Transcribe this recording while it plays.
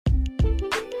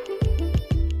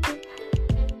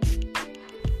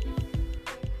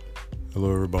Hello,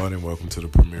 everybody, and welcome to the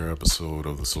premiere episode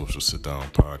of the Social Sit Down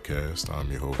podcast. I'm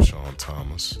your host, Sean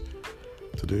Thomas.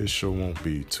 Today's show won't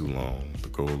be too long. The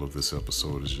goal of this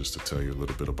episode is just to tell you a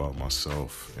little bit about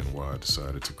myself and why I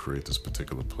decided to create this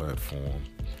particular platform.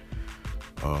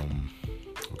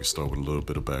 We can start with a little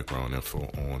bit of background info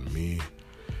on me.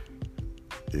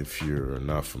 If you're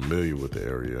not familiar with the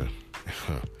area,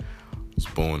 I was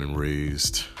born and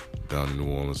raised down in New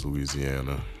Orleans,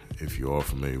 Louisiana. If you are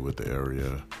familiar with the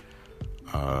area,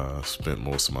 I spent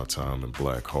most of my time in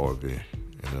Black Harvey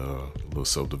in a little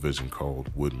subdivision called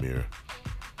Woodmere.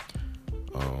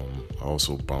 I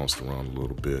also bounced around a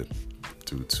little bit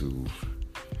due to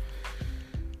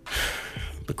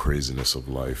the craziness of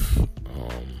life,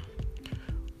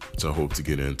 which I hope to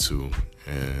get into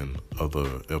in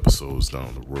other episodes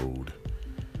down the road.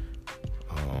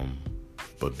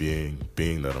 But being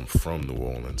that I'm from New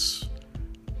Orleans,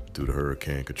 due to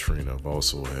Hurricane Katrina, I've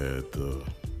also had the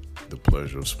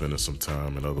pleasure of spending some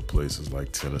time in other places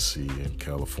like Tennessee and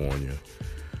California,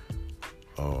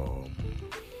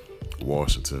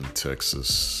 Washington,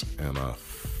 Texas, and I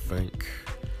think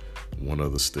one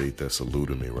other state that's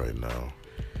eluding me right now.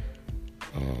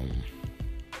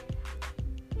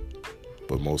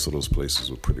 But most of those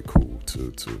places were pretty cool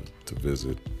to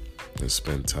visit and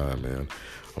spend time in.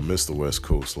 I miss the West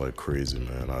Coast like crazy,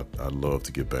 man. I'd love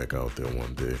to get back out there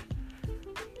one day.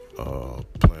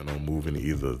 Plan on moving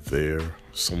either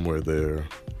somewhere there,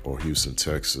 or Houston,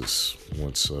 Texas,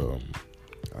 once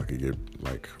I could get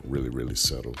really, really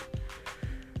settled.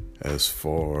 As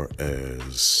far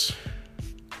as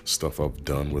stuff I've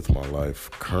done with my life,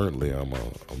 currently I'm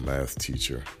a math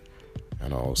teacher,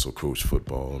 and I also coach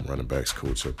football and running backs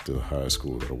coach at the high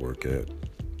school that I work at.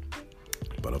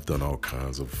 But I've done all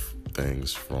kinds of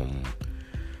things from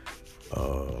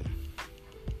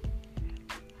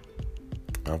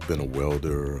I've been a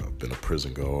welder, I've been a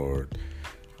prison guard,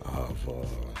 I've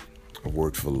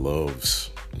worked for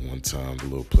Love's one time, the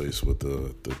little place with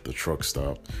the truck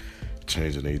stop,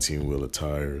 changing 18-wheeler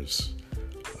tires.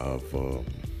 I've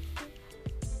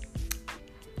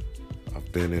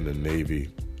been in the Navy,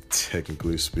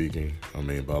 technically speaking. I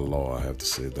mean, by law, I have to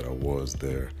say that I was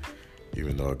there,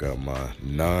 even though I got my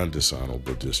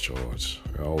non-dishonorable discharge.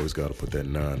 I always got to put that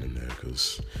 9 in there,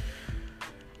 because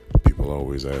people are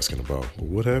always asking about, well,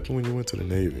 what happened when you went to the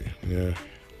Navy? Yeah,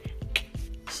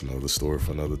 it's another story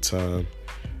for another time.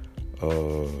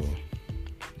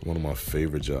 One of my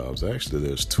favorite jobs, actually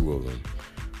there's two of them.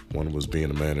 One was being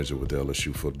a manager with the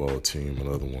LSU football team.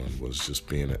 Another one was just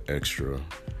being an extra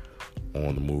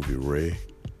on the movie Ray.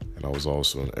 And I was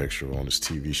also an extra on this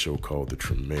TV show called The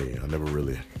Treme. I never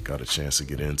really got a chance to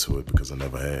get into it because I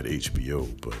never had HBO,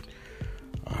 but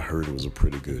I heard it was a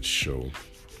pretty good show.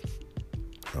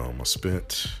 I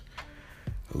spent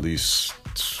at least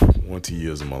 20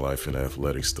 years of my life in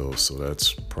athletics, though, so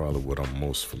that's probably what I'm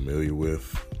most familiar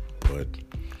with. But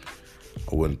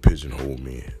I wouldn't pigeonhole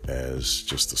me as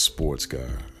just a sports guy.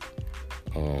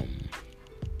 I'm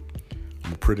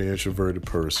a pretty introverted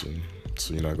person,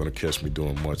 so you're not going to catch me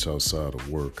doing much outside of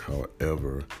work.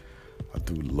 However, I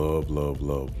do love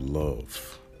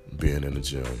being in the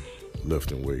gym,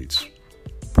 lifting weights,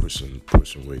 pushing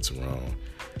weights around.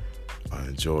 I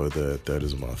enjoy that. That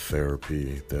is my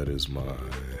therapy. That is my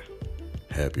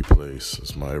happy place.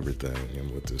 It's my everything. And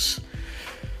with this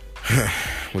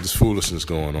foolishness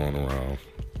going on around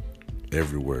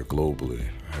everywhere globally,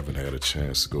 I haven't had a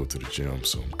chance to go to the gym,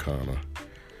 so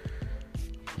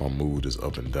my mood is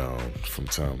up and down from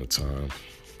time to time.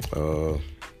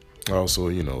 Also,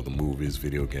 the movies,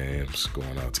 video games,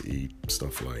 going out to eat,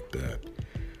 stuff like that.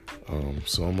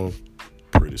 So I'm a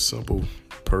pretty simple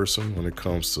person when it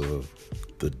comes to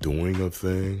the doing of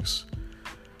things,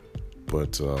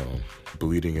 but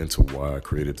bleeding into why I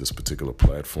created this particular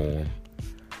platform,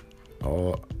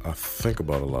 I think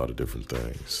about a lot of different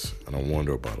things, and I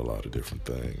wonder about a lot of different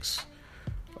things.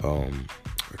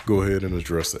 Go ahead and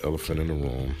address the elephant in the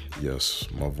room. Yes,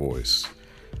 my voice.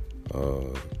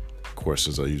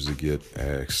 Questions I usually get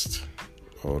asked,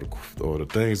 or the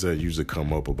things that usually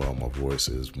come up about my voice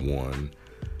is, 1,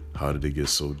 how did it get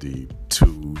so deep?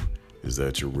 2, is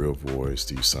that your real voice?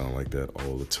 Do you sound like that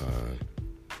all the time?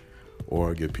 Or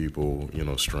I get people,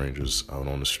 strangers out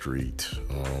on the street,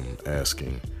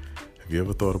 asking, have you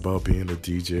ever thought about being a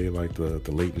DJ, like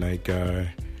the late night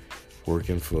guy,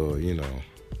 working for,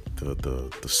 the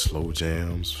slow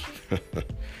jams?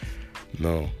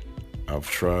 No, I've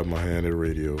tried my hand at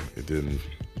radio. It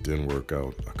didn't work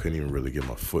out. I couldn't even really get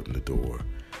my foot in the door.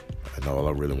 And all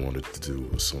I really wanted to do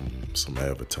was some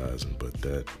advertising, but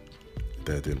that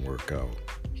didn't work out.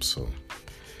 So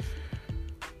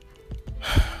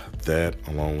that,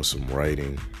 along with some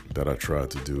writing, that I tried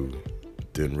to do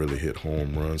didn't really hit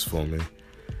home runs for me.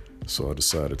 So I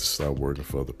decided to stop working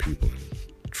for other people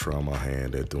and try my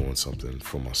hand at doing something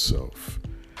for myself.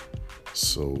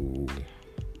 So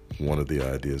one of the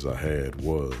ideas I had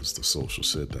was the social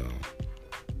sit down.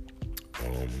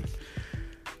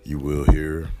 You will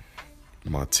hear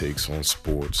my takes on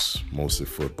sports, mostly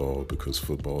football, because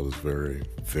football is very,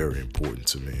 very important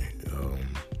to me.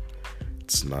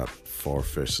 It's not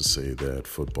far-fetched to say that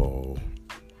football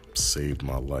saved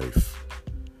my life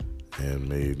and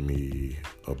made me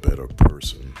a better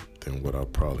person than what I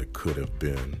probably could have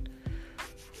been.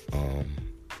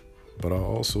 But I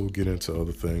also get into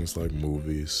other things like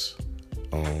movies,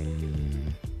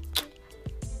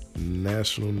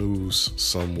 national news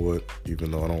somewhat,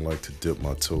 even though I don't like to dip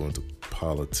my toe into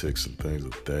politics and things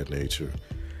of that nature.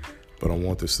 But I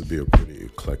want this to be a pretty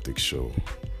eclectic show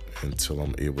until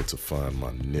I'm able to find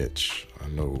my niche. I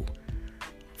know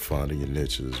finding your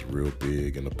niche is real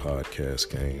big in the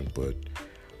podcast game, but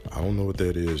I don't know what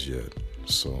that is yet.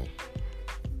 So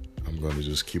I'm going to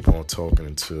just keep on talking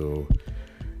until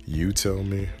you tell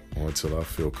me, or until I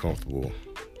feel comfortable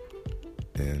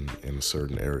in a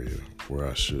certain area where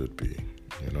I should be,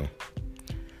 you know?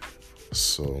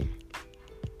 So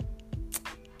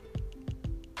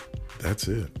that's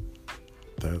it.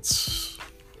 That's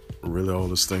really all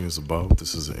this thing is about.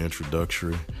 This is an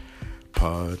introductory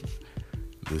pod.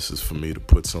 This is for me to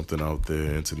put something out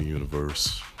there into the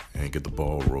universe and get the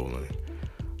ball rolling.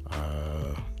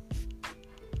 I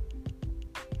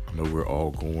know we're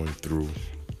all going through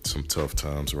some tough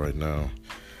times right now.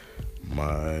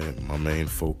 My main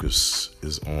focus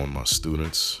is on my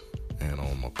students and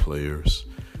on my players,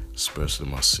 especially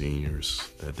my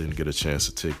seniors that didn't get a chance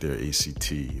to take their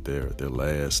ACT, their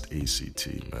last ACT,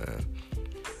 man.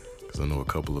 Because I know a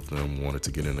couple of them wanted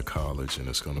to get into college, and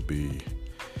it's gonna be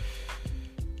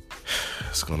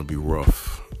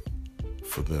rough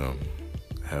for them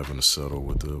having to settle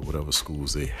with whatever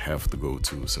schools they have to go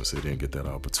to since they didn't get that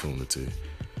opportunity.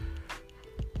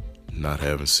 Not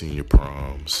having senior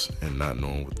proms and not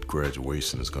knowing what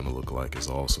graduation is going to look like is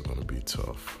also going to be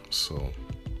tough. So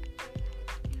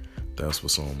that's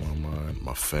what's on my mind.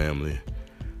 My family,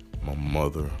 my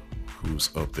mother, who's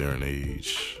up there in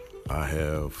age. I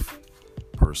have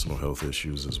personal health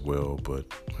issues as well, but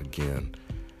again,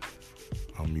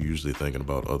 I'm usually thinking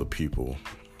about other people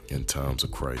in times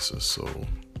of crisis. So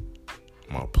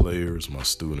my players, my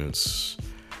students,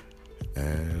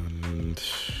 and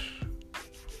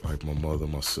like my mother,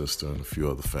 my sister, and a few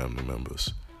other family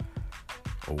members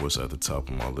are what's at the top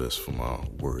of my list for my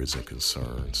worries and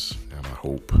concerns. And I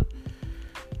hope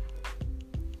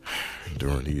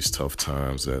during these tough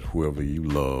times that whoever you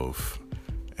love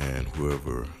and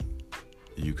whoever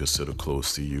you consider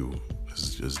close to you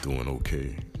is just doing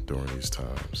okay during these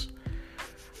times.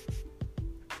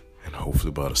 And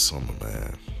hopefully by the summer,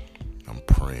 man, I'm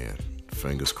praying,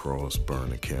 fingers crossed,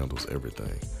 burning candles,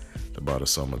 everything, that by the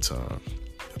summertime,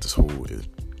 that this whole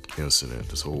incident,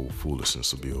 this whole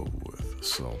foolishness will be over with.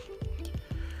 So,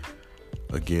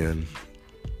 again,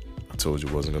 I told you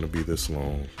it wasn't going to be this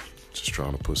long. Just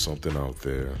trying to put something out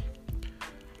there.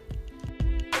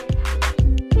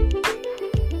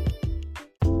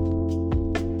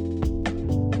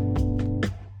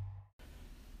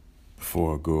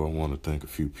 Before I go, I want to thank a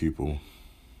few people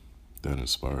that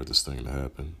inspired this thing to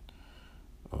happen.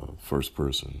 First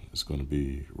person is going to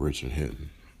be Richard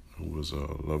Hinton, who was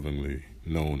lovingly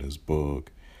known as Bug.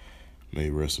 May he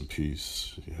rest in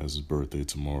peace. He has his birthday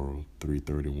tomorrow,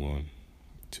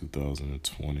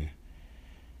 3/31/2020.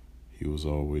 He was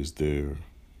always there,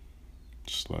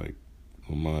 just like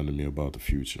reminding me about the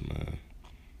future, man.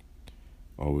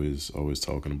 Always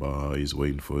talking about how he's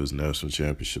waiting for his national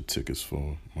championship tickets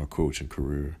for my coaching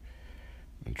career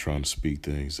and trying to speak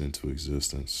things into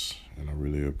existence. And I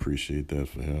really appreciate that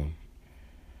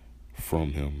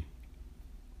from him.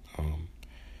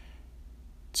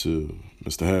 To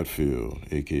Mr. Hatfield,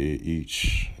 a.k.a.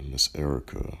 Each, and Miss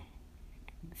Erica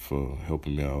for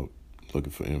helping me out,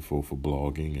 looking for info for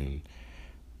blogging and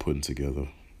putting together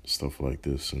stuff like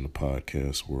this in the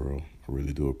podcast world. I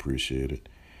really do appreciate it.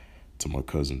 To my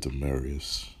cousin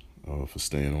Demarius for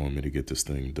staying on me to get this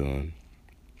thing done.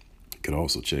 You can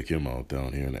also check him out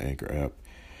down here in the Anchor app.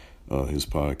 His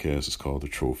podcast is called the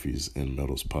Trophies and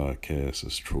Medals Podcast.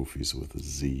 It's trophies with a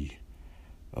Z.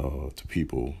 To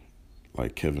people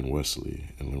like Kevin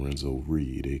Wesley and Lorenzo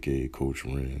Reed, a.k.a. Coach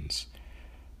Renz,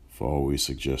 for always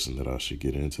suggesting that I should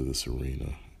get into this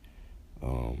arena.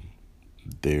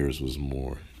 Theirs was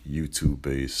more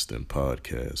YouTube-based than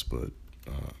podcast, but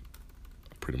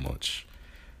pretty much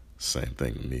same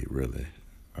thing to me, really.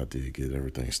 I did get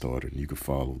everything started, and you can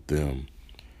follow them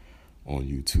on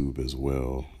YouTube as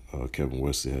well. Kevin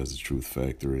Wesley has the Truth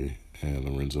Factory, and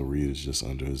Lorenzo Reed is just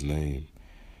under his name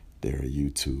there at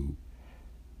YouTube.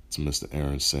 To Mr.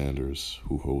 Aaron Sanders,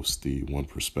 who hosts the One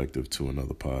Perspective to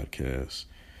Another podcast,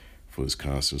 for his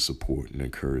constant support and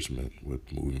encouragement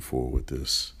with moving forward with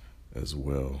this as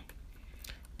well.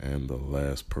 And the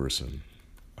last person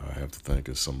I have to thank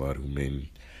is somebody who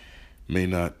may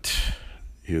not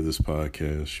hear this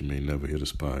podcast. She may never hear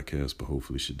this podcast, but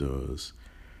hopefully she does.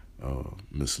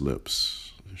 Miss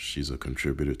Lips. She's a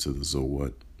contributor to the So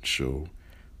What show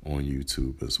on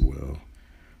YouTube as well.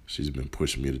 She's been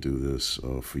pushing me to do this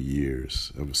for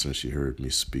years, ever since she heard me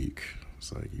speak.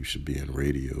 It's like, you should be in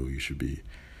radio, you should be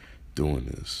doing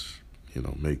this,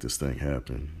 make this thing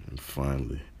happen. And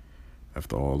finally,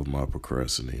 after all of my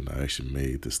procrastinating, I actually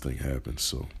made this thing happen.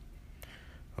 So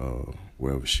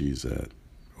wherever she's at,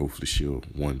 hopefully she'll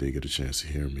one day get a chance to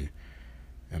hear me,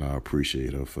 and I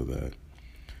appreciate her for that.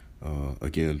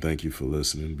 Again, thank you for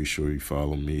listening. Be sure you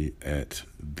follow me at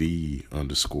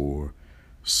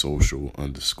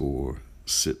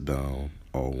 @the_social_sit-down,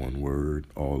 all one word,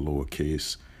 all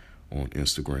lowercase, on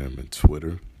Instagram and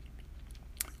Twitter.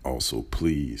 Also,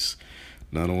 please,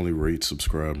 not only rate,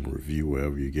 subscribe, and review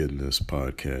wherever you're getting this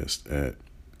podcast at.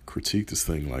 Critique this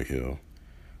thing like hell.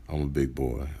 I'm a big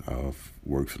boy. I've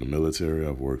worked for the military.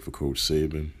 I've worked for Coach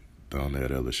Saban down there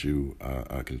at LSU.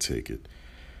 I can take it.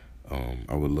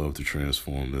 I would love to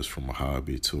transform this from a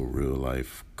hobby to a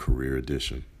real-life career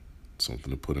edition,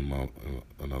 something to put in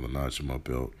another notch in my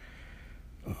belt.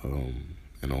 And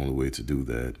the only way to do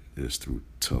that is through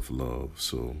tough love.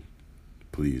 So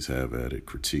please have at it.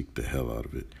 Critique the hell out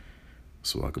of it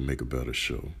so I can make a better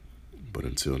show. But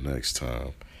until next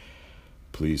time,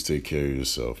 please take care of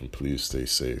yourself and please stay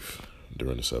safe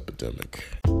during this epidemic.